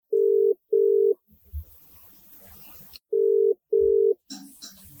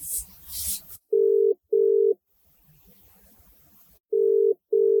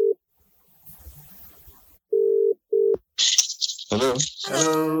Hello.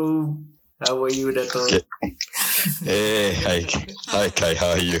 Hello. How are you, Dato? Okay. Hey, hi Kai.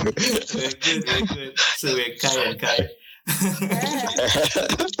 How are you? We're good. So we're Kai and Kai.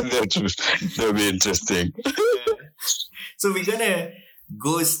 That'll be interesting. So we're gonna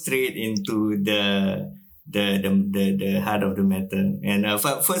go straight into the heart of the matter. And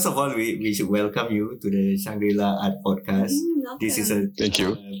first of all, we should welcome you to the Shangri-La Art Podcast. This is a Thank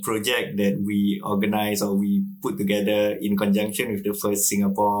you. Project that we organize or we put together in conjunction with the first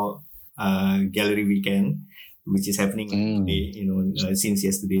Singapore Gallery Weekend, which is happening today, since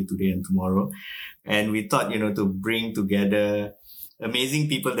yesterday, today and tomorrow. And we thought, to bring together amazing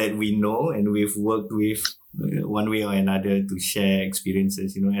people that we know and we've worked with one way or another to share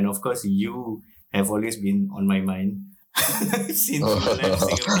experiences, and of course you have always been on my mind since you left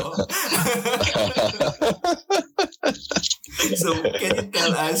Singapore. So can you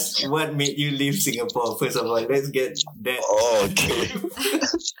tell us what made you leave Singapore? First of all, let's get that. Okay.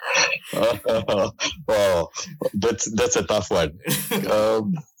 Wow, that's a tough one.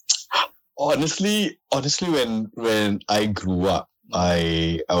 Honestly, when I grew up,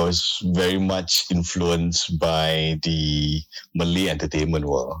 I was very much influenced by the Malay entertainment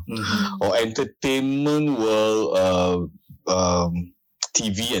world, or entertainment world,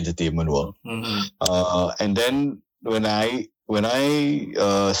 TV entertainment world. And then when I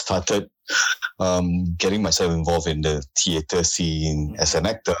started getting myself involved in the theatre scene as an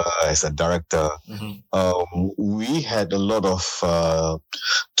actor, as a director, we had a lot of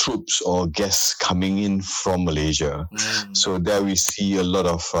troops or guests coming in from Malaysia. So there we see a lot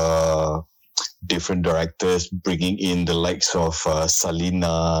of different directors bringing in the likes of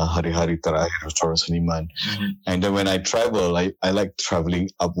Salina, Hari-Hari Terakhir, Seorang Seniman. And then when I travel, I like traveling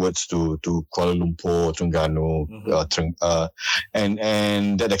upwards to Kuala Lumpur, Terengganu,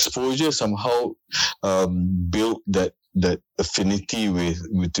 and that exposure somehow built that affinity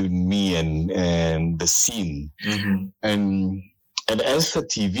between me and the scene. And as a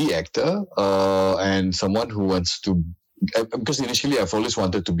TV actor and someone who wants to, because initially I've always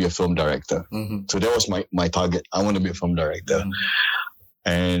wanted to be a film director. So that was my target. I want to be a film director.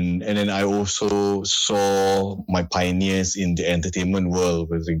 And then I also saw my pioneers in the entertainment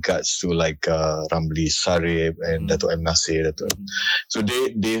world with regards to like Ramli Sarip and Dato' M. Nasir. So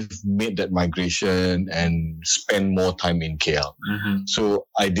they've made that migration and spend more time in KL. So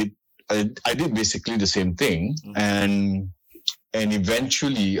I did basically the same thing. And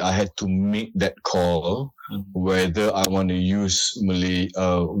eventually I had to make that call whether I want to use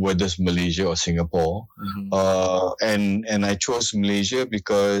whether it's Malaysia or Singapore. And I chose Malaysia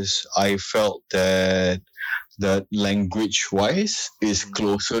because I felt that language-wise is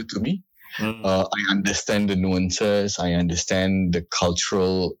closer to me. I understand the nuances. I understand the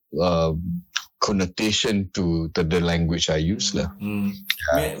cultural connotation to the language I use.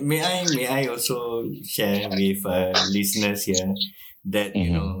 May I also share with listeners here that,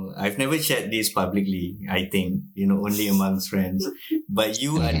 I've never shared this publicly, I think, only amongst friends. But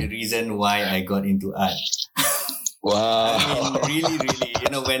you are the reason why I got into art. Wow. I mean, really,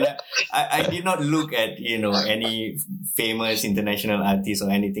 when I did not look at, any famous international artists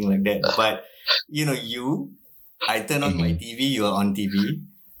or anything like that. But, I turn on my TV, you are on TV.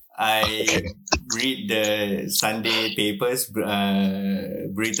 I read the Sunday papers,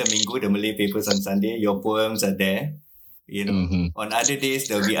 Berita Minggu, the Malay papers on Sunday. Your poems are there. On other days,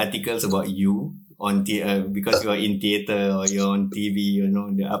 there'll be articles about you on because you are in theatre or you're on TV,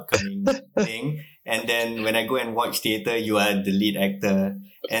 the upcoming thing. And then when I go and watch theatre, you are the lead actor.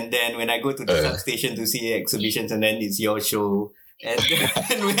 And then when I go to the substation to see exhibitions, and then it's your show. And then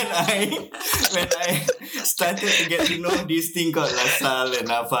when I started to get to know this thing called Lasal and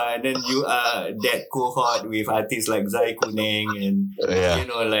Nafa, and then you are that cohort with artists like Zai Kuning and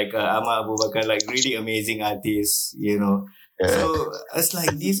like Ahmad Abu Bakar, like really amazing artists, So it's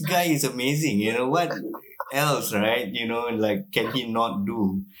like, this guy is amazing, what else, right? Like, can he not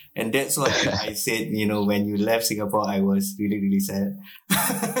do? And that's what I said, when you left Singapore, I was really, really sad.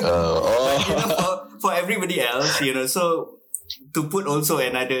 But, for everybody else, so to put also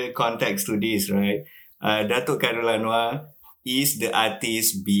another context to this, right? Dato' Khairul Anwar is the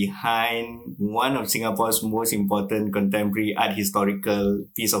artist behind one of Singapore's most important contemporary art historical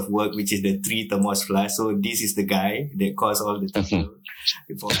piece of work, which is the Three Thermos Flask. So this is the guy that caused all the trouble.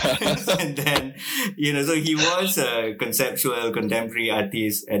 And then, so he was a conceptual contemporary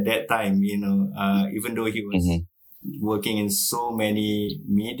artist at that time, even though he was working in so many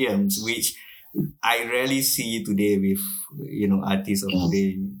mediums, which I rarely see today with, artists of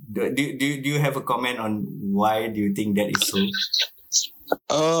today. Do you have a comment on why do you think that is so?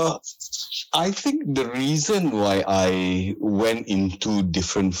 I think the reason why I went into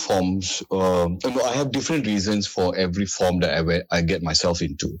different forms, I have different reasons for every form that I get myself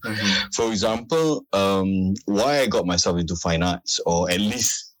into. Mm-hmm. For example, why I got myself into fine arts, or at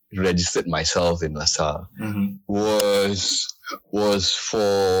least registered myself in LaSalle, mm-hmm. was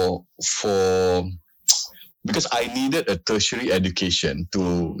for because I needed a tertiary education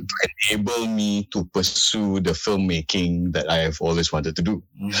to enable me to pursue the filmmaking that I have always wanted to do.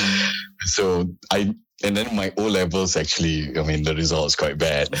 Mm-hmm. So and then my O levels, actually, I mean, the results quite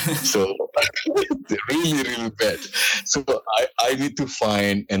bad. So really, really bad. So I need to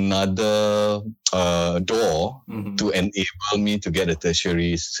find another door mm-hmm. to enable me to get a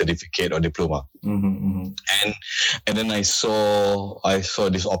tertiary certificate or diploma. Mm-hmm. And then I saw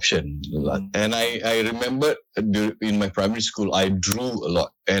this option, mm-hmm. and I remembered in my primary school I drew a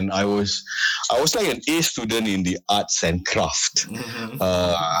lot, and I was like an A student in the arts and craft. Mm-hmm.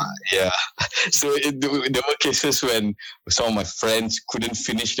 Yeah. So there were cases when some of my friends couldn't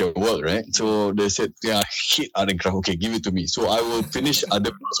finish their work, right? So they said, "Yeah, I hate art and craft. Okay, give it to me." So I will finish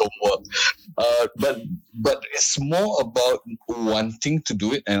other people's homework. But it's more about wanting to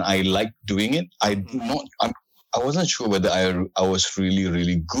do it, and I like doing it. I wasn't sure whether I was really,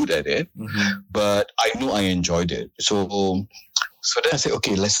 really good at it, mm-hmm. but I knew I enjoyed it. So then I said,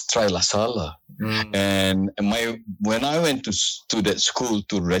 okay, let's try LaSalle. Mm. And when I went to that school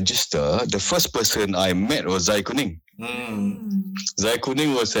to register, the first person I met was Zai Kuning. Mm. Zai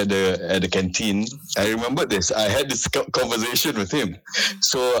Kuning was at the canteen. I remember this. I had this conversation with him.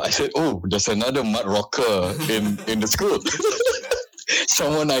 So I said, oh, there's another mud rocker in the school.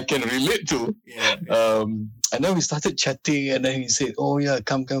 Someone I can relate to. Yeah. And then we started chatting, and then he said, "Oh yeah,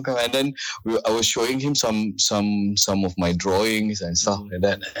 come." And then I was showing him some of my drawings and stuff like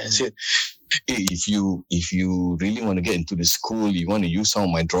that. And I said, "Hey, if you really want to get into the school, you want to use some of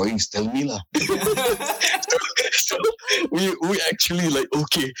my drawings, tell me lah." So we actually like,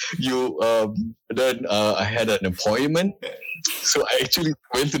 okay, then I had an appointment. So I actually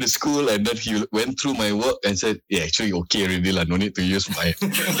went to the school, and then he went through my work and said, "Yeah, actually okay already lah, no need to use my." So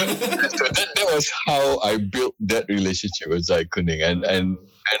that was how I built that relationship with Zai Kuning, and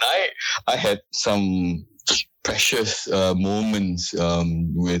I had some precious moments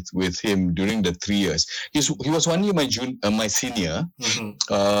with him during the 3 years. He was 1 year my senior,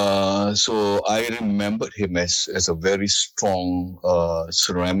 mm-hmm. So I remembered him as a very strong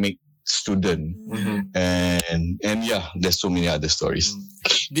ceramic student, mm-hmm. and yeah, there's so many other stories.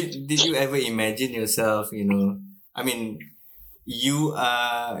 Did you ever imagine yourself, I mean, you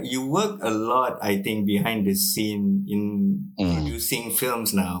work a lot, I think, behind the scene in producing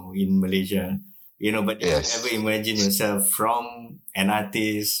films now in Malaysia, but did you ever imagine yourself from an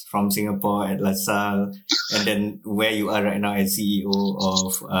artist from Singapore at LaSalle, and then where you are right now as CEO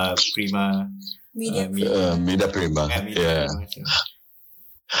of Prima Media Prima? Yeah.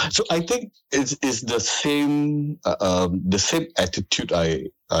 So I think it's the same attitude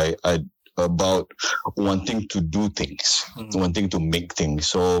I about wanting to do things, wanting to make things.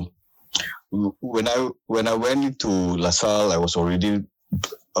 So when I went into LaSalle, I was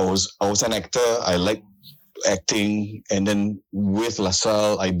an actor. I liked acting, and then with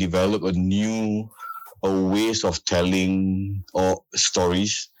LaSalle, I developed a ways of telling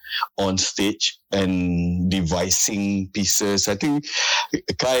stories on stage and devising pieces. I think,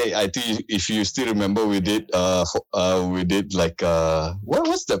 Kai, if you still remember, we did like what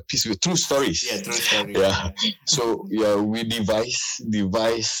was the piece with True Stories? Yeah, True Stories. Yeah. So yeah, we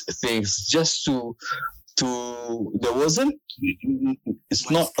devise things just to there wasn't.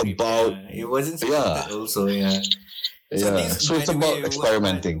 It's not about. It wasn't. Yeah. Also, yeah. Yeah. So it's about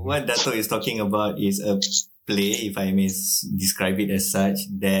experimenting. What Dato is talking about is a play, if I may describe it as such,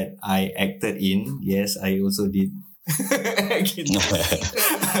 that I acted in. Yes, I also did. And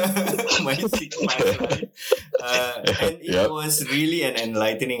it was really an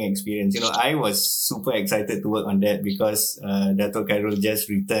enlightening experience. I was super excited to work on that because Dato Khairul just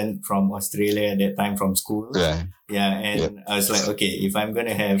returned from Australia at that time from school. And I was like, okay, if I'm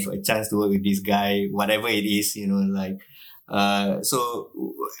gonna have a chance to work with this guy, whatever it is, so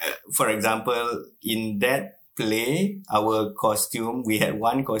for example, in that play, our costume, we had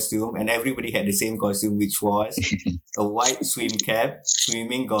one costume and everybody had the same costume, which was a white swim cap,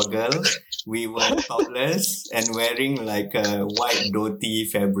 swimming goggles. We were topless and wearing like a white dhoti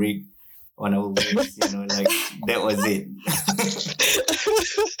fabric on our waist, that was it.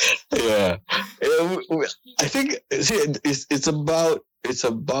 Yeah. I think it's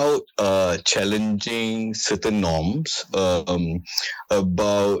about challenging certain norms,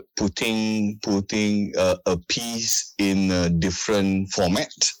 about putting a piece in a different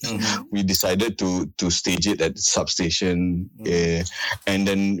format. We decided to stage it at the substation, and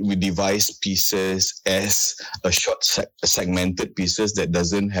then we devised pieces as a short segmented pieces that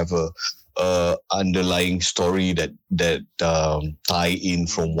doesn't have a underlying story that tie in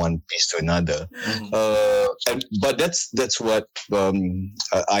from one piece to another. But that's what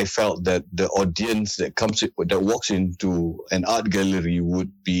I felt that the audience that walks into an art gallery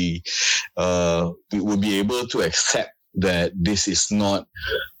would be able to accept that this is not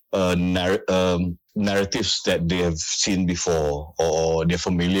narratives that they have seen before or they're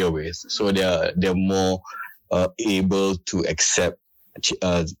familiar with. So they're more able to accept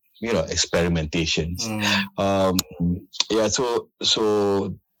experimentations.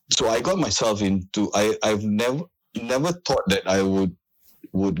 So I got myself into. I've never thought that I would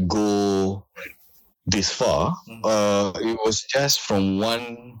go this far. It was just from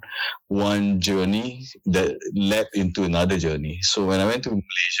one journey that led into another journey. So when I went to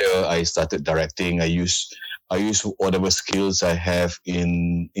Malaysia, I started directing. I used whatever skills I have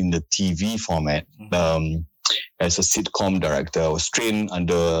in the TV format. As a sitcom director, I was trained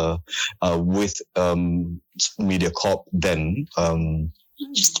with MediaCorp then.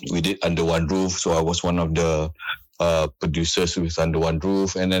 We did Under One Roof, so I was one of the producers with Under One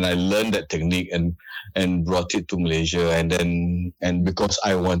Roof, and then I learned that technique and brought it to Malaysia, and because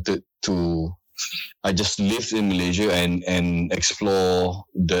I wanted to, I just lived in Malaysia and explore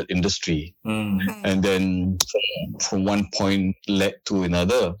the industry, and then from one point led to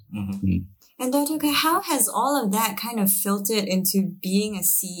another. And Dr. Kai, how has all of that kind of filtered into being a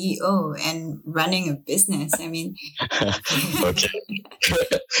CEO and running a business? I mean, okay,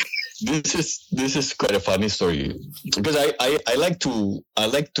 this is quite a funny story because I like to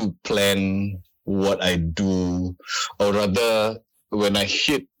plan what I do, or rather when I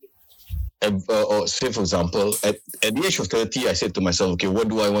hit. Or say, for example, at the age of 30, I said to myself, okay, what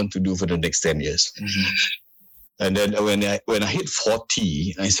do I want to do for the next 10 years? And then when I hit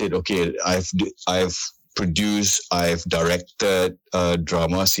 40, I said, okay, I've produced, I've directed a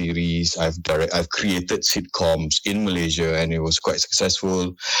drama series, I've created sitcoms in Malaysia, and it was quite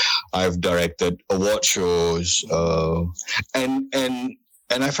successful. I've directed award shows, and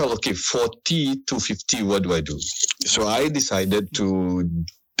I felt, okay, 40 to 50, what do I do? So I decided to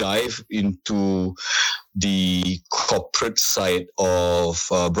dive into the corporate side of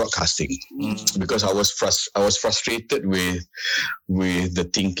broadcasting because I was frustrated with the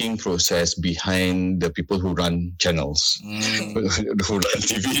thinking process behind the people who run channels, who run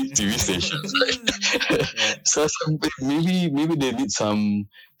TV stations. So maybe they need some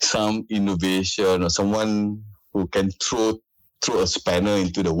innovation or someone who can throw a spanner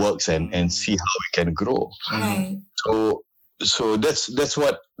into the works and see how we can grow. So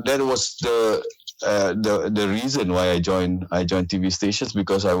that was the reason why I joined TV stations,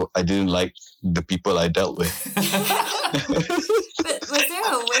 because I didn't like the people I dealt with. But was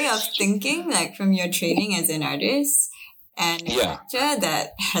there a way of thinking, like from your training as an artist and actor,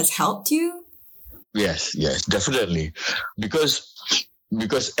 that has helped you? Yes, definitely, because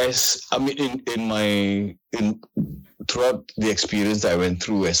as I mean in throughout the experience that I went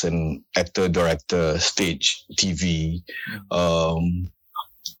through as an actor, director, stage, TV,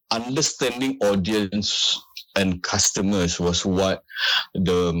 understanding audience and customers was what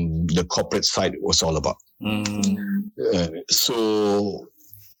the corporate side was all about. So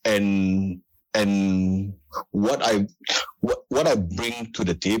what I bring to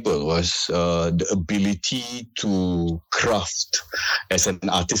the table was the ability to craft as an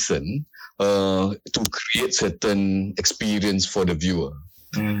artisan, to create certain experience for the viewer.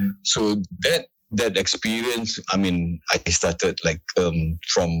 So that experience, I mean, I started like from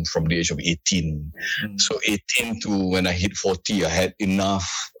the age of 18. So 18 to when I hit 40, I had enough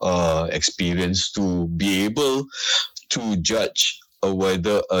experience to be able to judge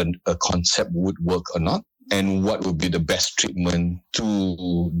whether a concept would work or not, and what would be the best treatment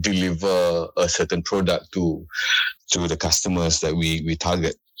to deliver a certain product to the customers that we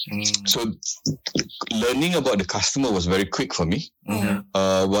target. So learning about the customer was very quick for me.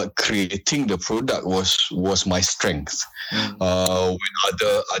 But creating the product was my strength. When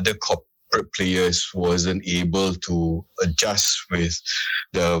other corporate players wasn't able to adjust with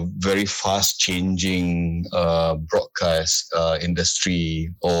the very fast changing broadcast industry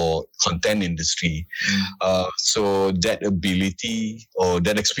or content industry. So that ability or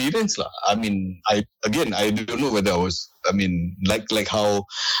that experience, I mean, I don't know whether like how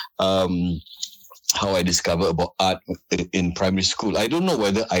I discovered about art in primary school. I don't know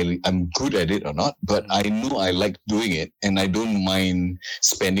whether I'm good at it or not, but I know I like doing it, and I don't mind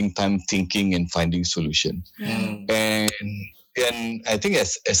spending time thinking and finding solution. And I think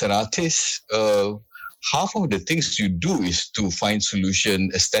as an artist, half of the things you do is to find solution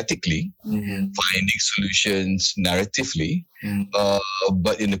aesthetically, finding solutions narratively.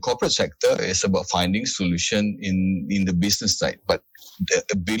 But in the corporate sector, it's about finding solution in the business side. But the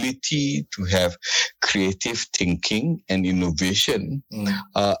ability to have creative thinking and innovation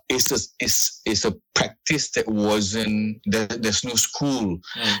is a practice that there's no school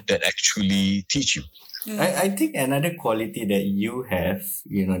that actually teach you. I think another quality that you have,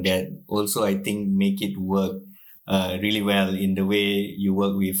 that also I think make it work really well in the way you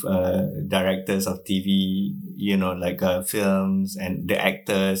work with directors of TV, like films and the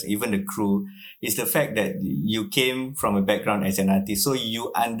actors, even the crew, is the fact that you came from a background as an artist, so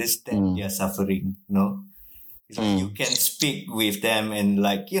you understand their suffering, you can speak with them, and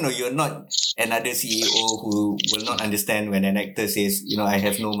you're not another CEO who will not understand when an actor says, I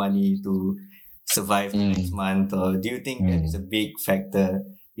have no money to survive the next month. Or do you think that is a big factor?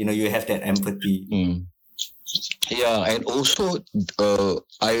 You have that empathy. Yeah, and also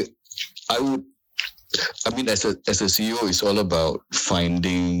as a CEO, it's all about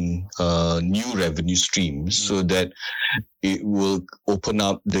finding new revenue streams so that it will open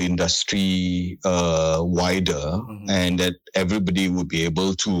up the industry wider, and that everybody would be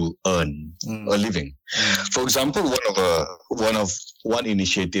able to earn a living. For example, one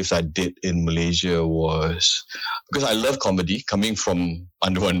initiatives I did in Malaysia was, because I love comedy, coming from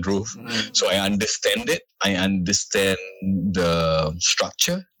Under One Roof, so I understand it. I understand the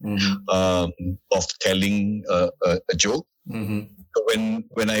structure of telling a joke. So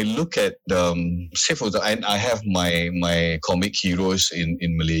when I look at say for example, I have my comic heroes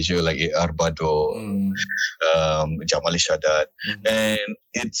in Malaysia like A.R. Bado, Jamal Shadat, and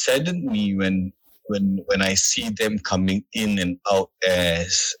it saddened me when I see them coming in and out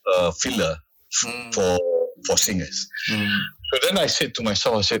as filler for singers. So then I said to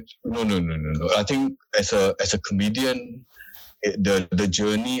myself, no. I think as a comedian, the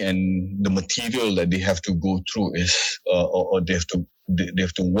journey and the material that they have to go through is, or they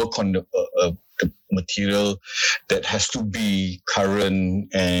have to work on the material that has to be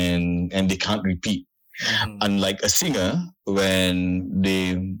current and they can't repeat. Unlike a singer, when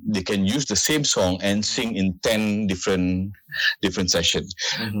they can use the same song and sing in 10 different sessions.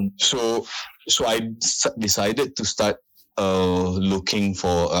 So I decided to start looking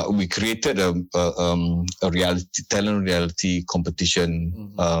for. We created a talent reality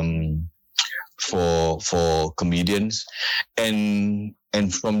competition for comedians, and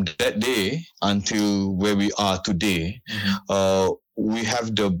from that day until where we are today, we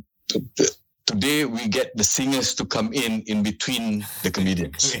have today we get the singers to come in between the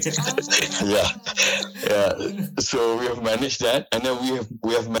comedians. yeah. So we have managed that, and then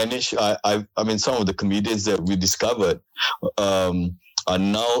we have managed. Some of the comedians that we discovered are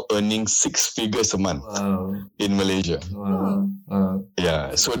now earning 6 figures a month in Malaysia.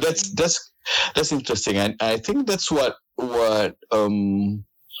 Yeah. So that's interesting, and I think that's what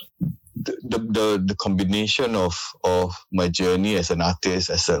the combination of my journey as an artist,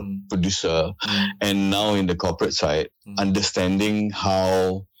 as a producer, and now in the corporate side, understanding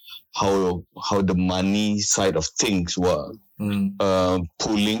how the money side of things work,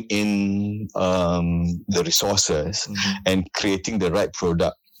 pulling in the resources and creating the right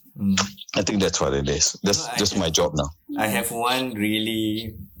product. I think that's what it is. That's just my job now. I have one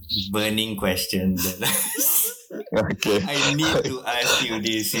really burning question that okay. I need to ask you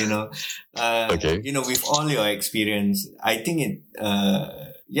this, okay. With all your experience, I think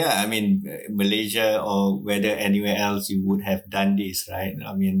Malaysia or whether anywhere else you would have done this, right?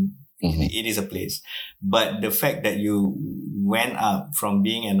 It is a place. But the fact that you went up from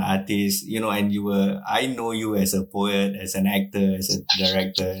being an artist, and I know you as a poet, as an actor, as a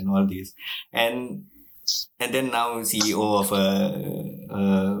director and all this. And then now CEO of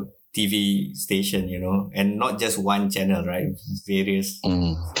a TV station, and not just one channel, right? Various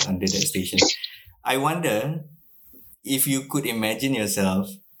under that station. I wonder if you could imagine yourself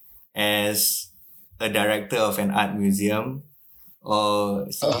as a director of an art museum or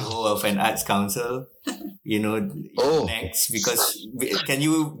CEO of an arts council, next? Because can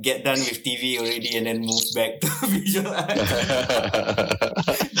you get done with TV already and then move back to visual art?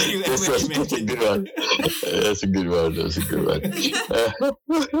 That's a good one. That's a good one.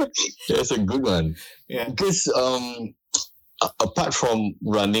 That's a good one. Yeah. Because apart from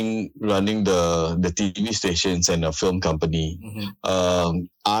running the TV stations and a film company,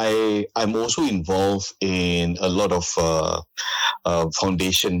 I'm also involved in a lot of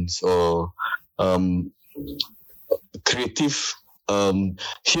foundations or creative.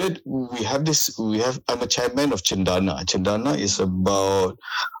 Here I'm a chairman of Cendana. Cendana is about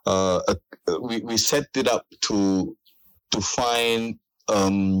we set it up to find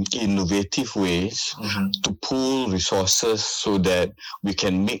innovative ways to pool resources so that we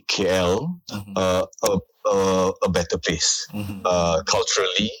can make KL a better place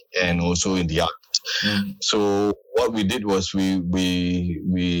culturally and also in the arts. So what we did was we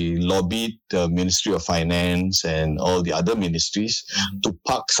lobbied the Ministry of Finance and all the other ministries to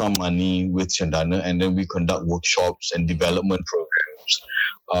park some money with Cendana, and then we conduct workshops and development programs.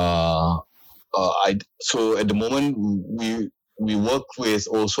 So at the moment we work with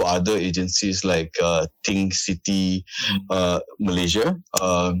also other agencies like Think City Malaysia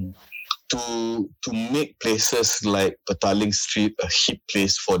to make places like Petaling Street a hip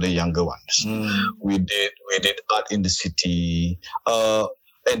place for the younger ones. We did art in the city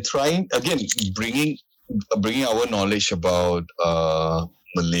and trying again bringing our knowledge about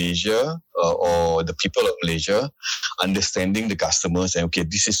Malaysia or the people of Malaysia, understanding the customers, and okay,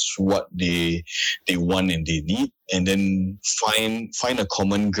 this is what they want and they need, and then find a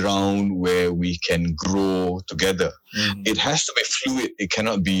common ground where we can grow together. It has to be fluid. It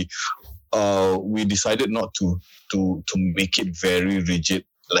cannot be. We decided not to make it very rigid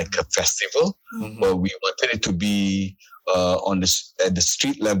like a festival, but we wanted it to be at the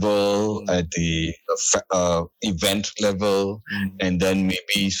street level, at the event level, and then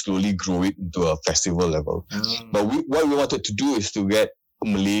maybe slowly grow it into a festival level. But what we wanted to do is to get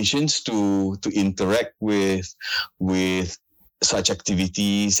Malaysians to interact with such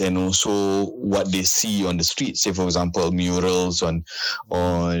activities and also what they see on the streets. Say, for example, murals on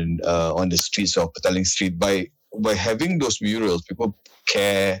the streets of Petaling Street. By having those murals, people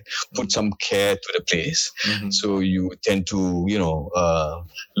put some care to the place. So you tend to,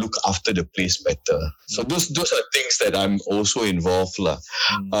 look after the place better. So those are things that I'm also involved lah.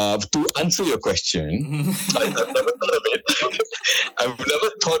 To answer your question, I've never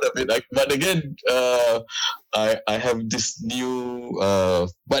thought of it. But again, I have this new,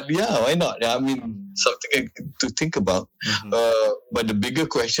 but yeah, why not? I mean, something to think about. But the bigger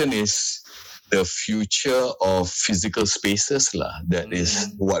question is the future of physical spaces lah. That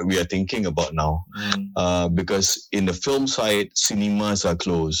is what we are thinking about now. Because in the film side, cinemas are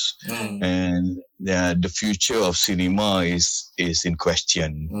closed, and the future of cinema is in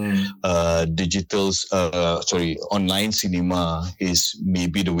question. Online cinema is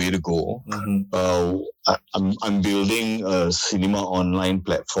maybe the way to go. I'm building a cinema online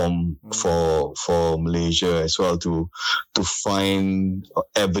platform for Malaysia as well to find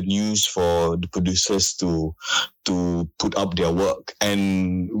avenues for the producers to put up their work,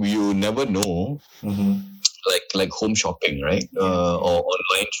 and we will never know. Like home shopping, right? Or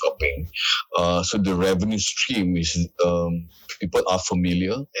online shopping. So the revenue stream is people are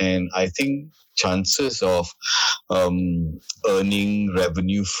familiar, and I think chances of earning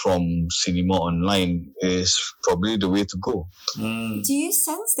revenue from cinema online is probably the way to go. Do you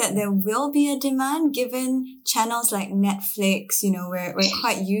sense that there will be a demand given channels like Netflix, we're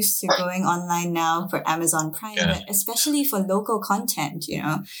quite used to going online now for Amazon Prime, but especially for local content,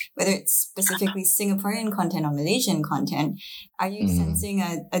 whether it's specifically Singaporean content or Malaysian content, are you sensing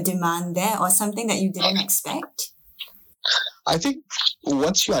a demand there or something that you didn't expect? I think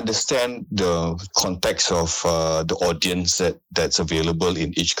once you understand the context of the audience that's available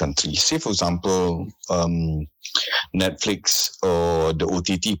in each country, say for example, Netflix or the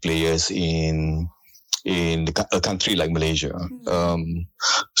OTT players in a country like Malaysia.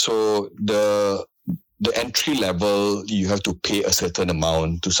 So the entry level, you have to pay a certain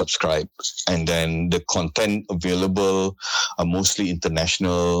amount to subscribe. And then the content available are mostly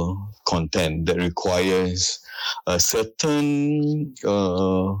international content that requires a certain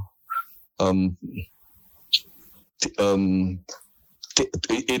in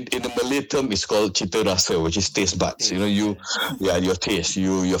the Malay term, it's called cita rasa, which is taste buds. Your taste.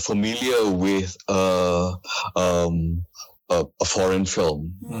 You're familiar with a foreign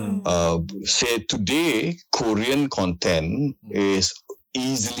film. Say today, Korean content is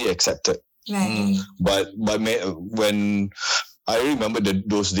easily accepted. Right. But when I remember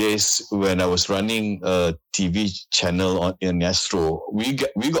those days when I was running a TV channel in Astro. We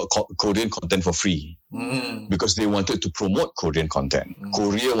got Korean content for free because they wanted to promote Korean content.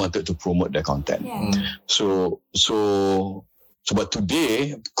 Korea wanted to promote their content. So but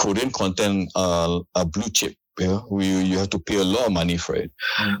today Korean content are blue chip. Yeah, you have to pay a lot of money for it.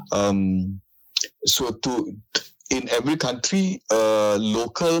 So in every country,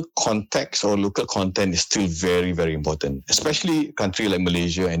 local context or local content is still very, very important, especially a country like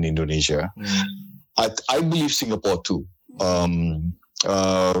Malaysia and Indonesia. I believe Singapore too.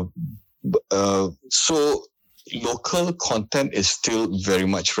 So local content is still very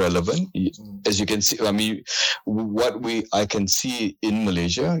much relevant. As you can see, I mean, I can see in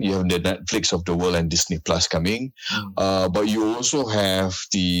Malaysia, you have the Netflix of the world and Disney Plus coming. But we also have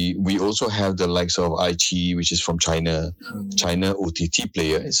the likes of iQIYI, which is from China OTT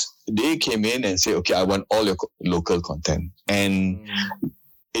players. They came in and said, okay, I want all your local content. And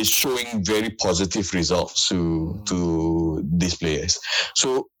it's showing very positive results to these players.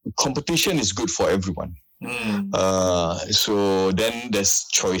 So competition is good for everyone. So then there's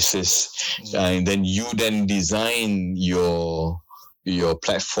choices, and then you then design your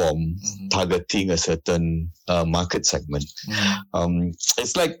platform targeting a certain market segment.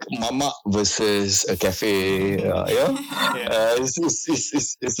 It's like Mama versus a cafe. It's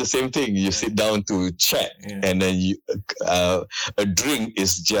the same thing. You sit down to chat, and then a drink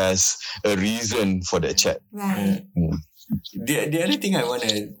is just a reason for the chat. Right. The other thing I want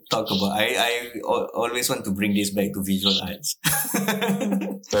to talk about, I always want to bring this back to visual arts.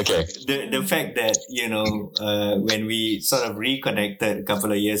 Okay. The fact that, when we sort of reconnected a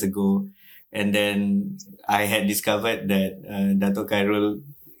couple of years ago, and then I had discovered that Dato' Khairul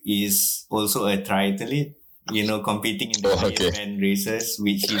is also a triathlete, competing in the Ironman races,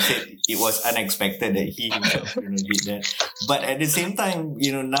 which he said it was unexpected that he himself did that. But at the same time,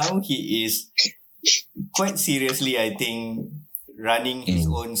 now he is quite seriously, I think, running his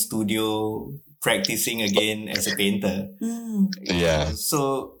own studio, practicing again as a painter. Yeah.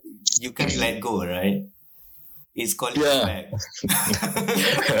 So you can't let go, right? It's calling you back.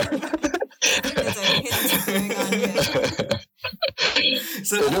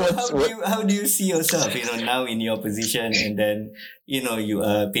 So how do you see yourself, now in your position, and then, you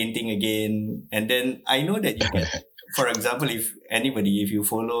are painting again, and then I know that you get, for example, if you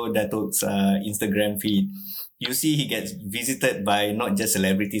follow Datuk's Instagram feed, you see he gets visited by not just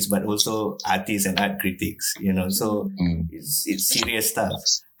celebrities, but also artists and art critics, so it's serious stuff.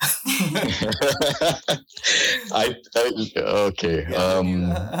 Okay.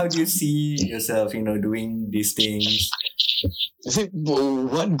 How do you see yourself, doing these things? See,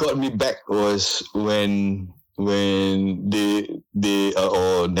 what got me back was when they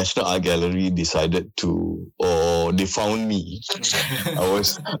or National Art Gallery decided to, or they found me. I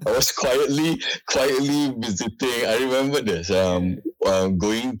was quietly visiting. I remember this.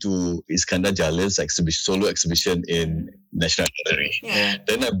 Going to Iskandar Jalal's solo exhibition in National Art Gallery. Yeah.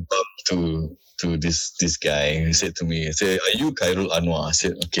 Then I bumped to this guy. He said to me, "Are you Khairul Anwar?" I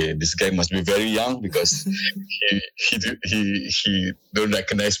said, "Okay, this guy must be very young because he don't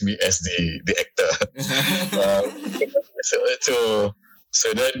recognize me as the actor."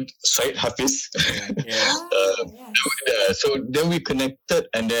 So then Syed Hafiz. So then we connected,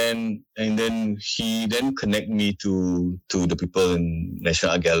 and then he then connect me to the people in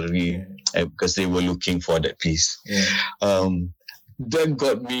National Art Gallery because they were looking for that piece. That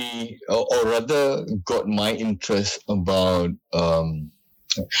got me, or rather got my interest about, got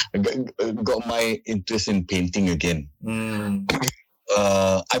my interest in painting again.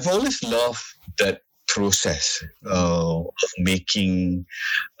 I've always loved that process of making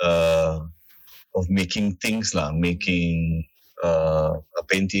things, making a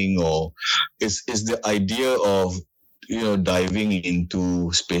painting, or is the idea of diving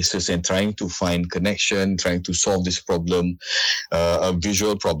into spaces and trying to find connection, trying to solve this problem, a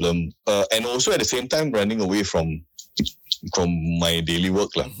visual problem, and also at the same time running away from my daily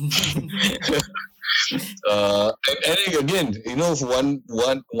work. And again, one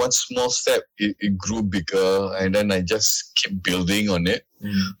small step, it grew bigger, and then I just keep building on it.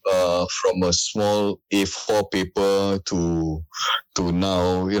 From a small A4 paper to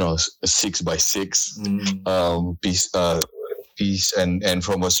now, 6x6 piece, and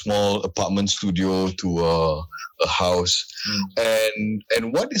from a small apartment studio to a house.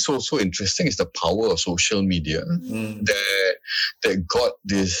 And what is also interesting is the power of social media that got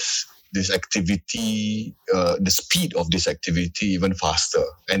this activity, the speed of this activity even faster.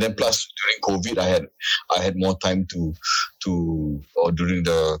 And then plus during COVID, I had more time or during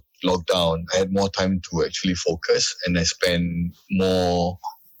the lockdown, I had more time to actually focus, and I spent more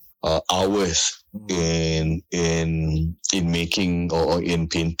hours in making or in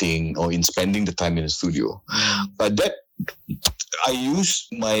painting or in spending the time in the studio. But that I use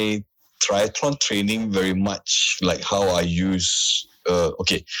my triathlon training very much like how I use.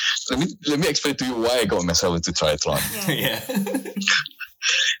 Okay, let me explain to you why I got myself into triathlon. Yeah.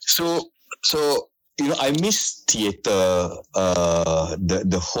 So I miss theatre.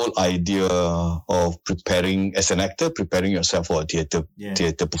 The whole idea of preparing as an actor, preparing yourself for a theatre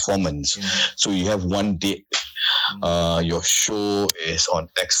performance. Yeah. So you have one date. Your show is on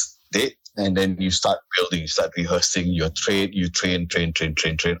X date, and then you start building, you start rehearsing. You train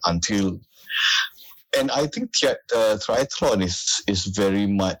until. And I think triathlon is very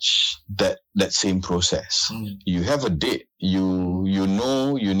much that same process. You have a date. You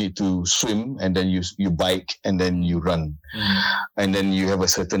know you need to swim, and then you bike, and then you run, and then you have a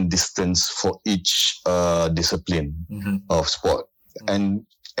certain distance for each discipline of sport, and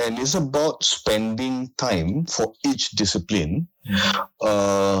it's about spending time for each discipline,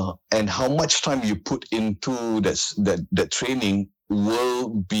 and how much time you put into that training will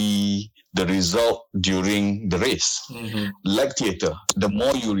be the result during the race. Like theatre, the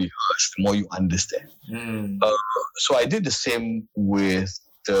more you rehearse, the more you understand. So I did the same with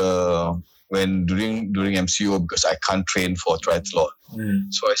when during MCO, because I can't train for triathlon.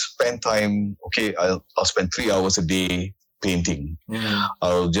 So I spend time. Okay, I'll spend 3 hours a day painting.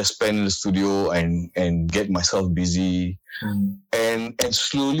 I'll just spend in the studio and get myself busy, and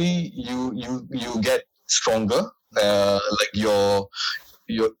slowly you get stronger. Like your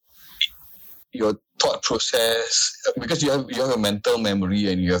thought process, because you have a mental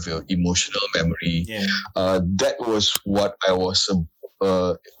memory and you have your emotional memory. That was what I was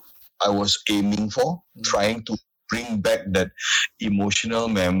aiming for, trying to bring back that emotional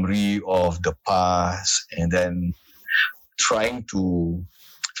memory of the past, and then trying to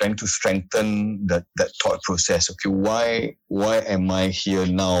strengthen that thought process. Okay, why am I here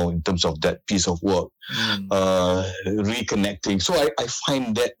now in terms of that piece of work? Reconnecting. So I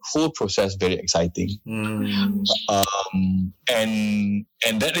find that whole process very exciting. And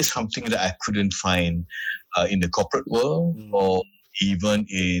that is something that I couldn't find in the corporate world or even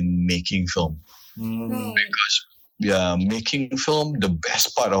in making film. Because making film, the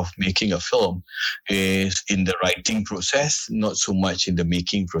best part of making a film is in the writing process, not so much in the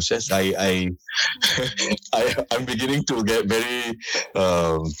making process. I'm beginning to get very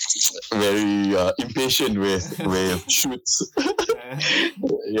impatient with shoots.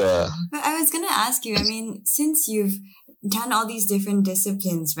 Yeah. But I was going to ask you, I mean, since you've done all these different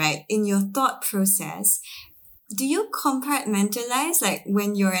disciplines, right, in your thought process, do you compartmentalize, like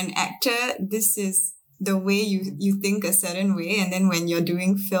when you're an actor, this is the way you think a certain way, and then when you're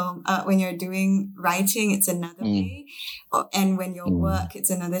doing film, when you're doing writing, it's another way, and when you work,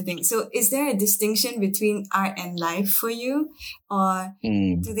 it's another thing. So is there a distinction between art and life for you, or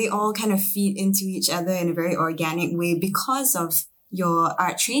do they all kind of feed into each other in a very organic way because of your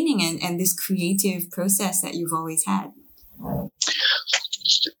art training and this creative process that you've always had?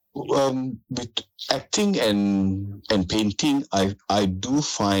 With acting and painting, I do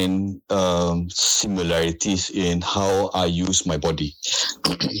find similarities in how I use my body.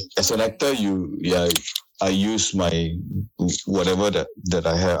 As an actor, I use my whatever that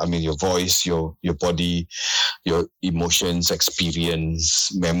I have. I mean, your voice, your body, your emotions,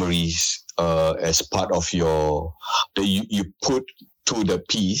 experience, memories, as part of you put to the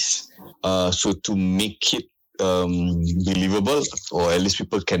piece. So to make it believable, or at least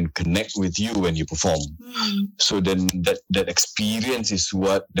people can connect with you when you perform. So then that experience is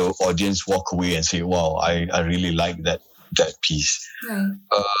what the audience walk away and say, wow, I really like that piece.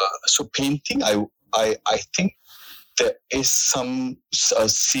 So painting, I think there is some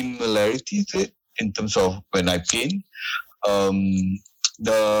similarity to it in terms of when I paint.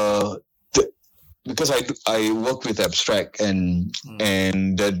 Because I work with abstract and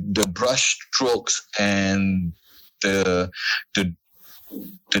the brush strokes and the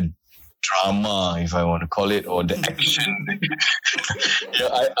drama, if I want to call it, or the action.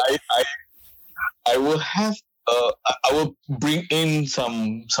 I will have I will bring in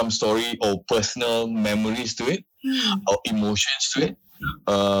some story or personal memories to it, or emotions to it.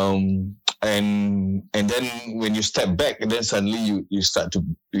 And then when you step back, and then suddenly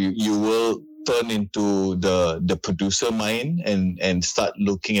you will turn into the producer mind and start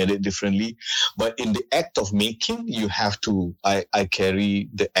looking at it differently. But in the act of making, you have to I carry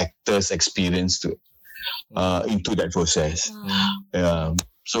the actor's experience to it, into that process.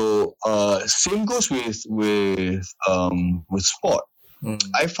 So same goes with sport.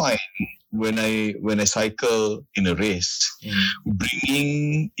 I find when I cycle in a race,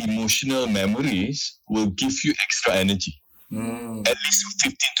 bringing emotional memories will give you extra energy. At least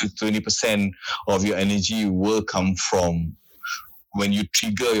 15 to 20% of your energy will come from when you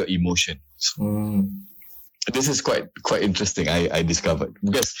trigger your emotions. This is quite interesting. I discovered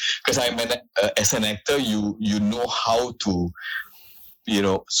because I'm as an actor, you know how to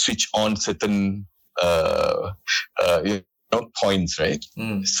switch on certain points, right?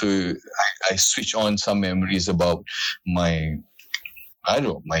 So I switch on some memories about my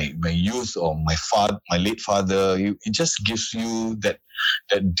youth or my late father. It just gives you that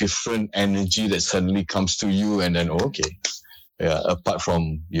different energy that suddenly comes to you, and then apart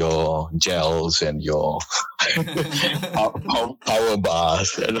from your gels and your power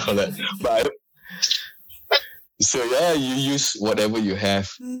bars and all that, but you use whatever you have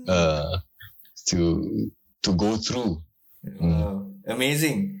to go through.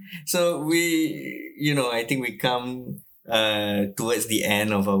 Amazing. So I think we come towards the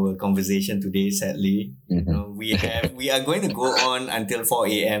end of our conversation today, sadly. We are going to go on until 4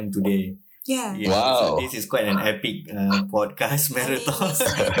 a.m. today. Yeah. Wow. So this is quite an epic podcast marathon.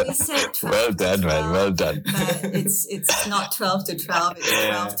 We said 12 well done, 12, man. Well done. But it's not 12 to 12. It's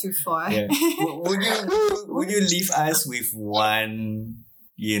 12 to 4. Yeah. Would you leave us with one,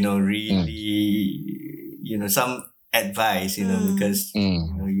 really, some advice, because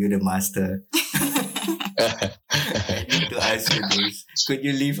you're the master. I need to ask you this. Could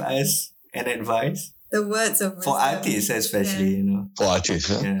you leave us an advice? The words of wisdom. For artists especially, For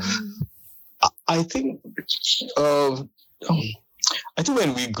artists, I think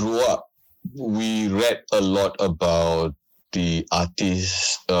when we grew up, we read a lot about the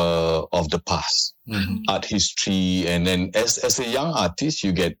artists of the past, art history, and then as a young artist,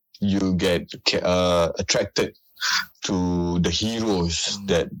 you get attracted to the heroes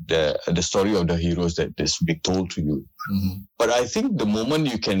that the story of the heroes that is being told to you. But I think the moment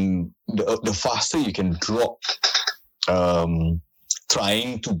the faster you can drop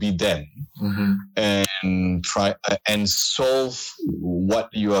trying to be them and try and solve what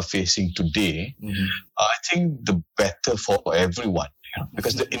you are facing today, I think the better for everyone,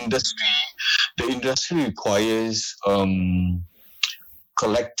 because the industry requires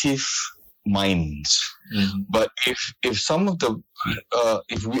collective minds. But if some of the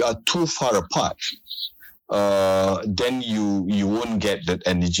if we are too far apart, then you won't get that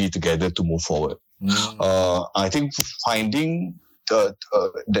energy together to move forward. I think finding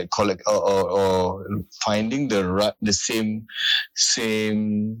that collect or finding the same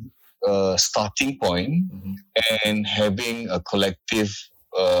starting point and having a collective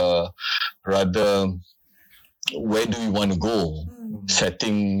rather where do we want to go,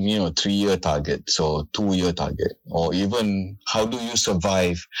 setting 3-year targets or 2-year target, or even how do you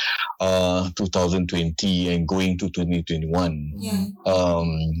survive 2020 and going to 2021.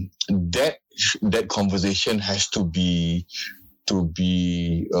 That conversation has to be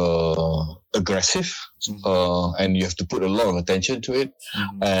aggressive, and you have to put a lot of attention to it,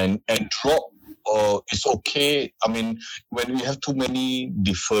 and drop. It's okay. I mean, when we have too many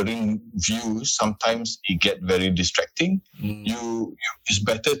differing views, sometimes it get very distracting. It's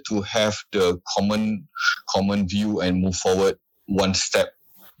better to have the common view and move forward one step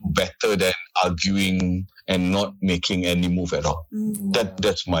better than arguing and not making any move at all.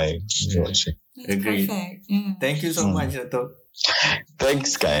 That's my Agreed. Perfect. Yeah. Thank you so much, Dato'.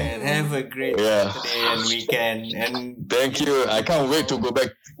 Thanks, Kai. And have a great Saturday and weekend. And thank you. I can't wait to go back.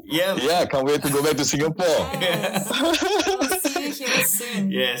 Yeah, I can't wait to go back to Singapore. Yes. We'll see you here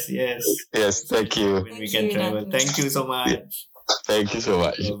soon. Yes, thank you. When we can travel. Thank you so much. Thank you so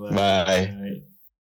much. Bye-bye. Bye. Bye.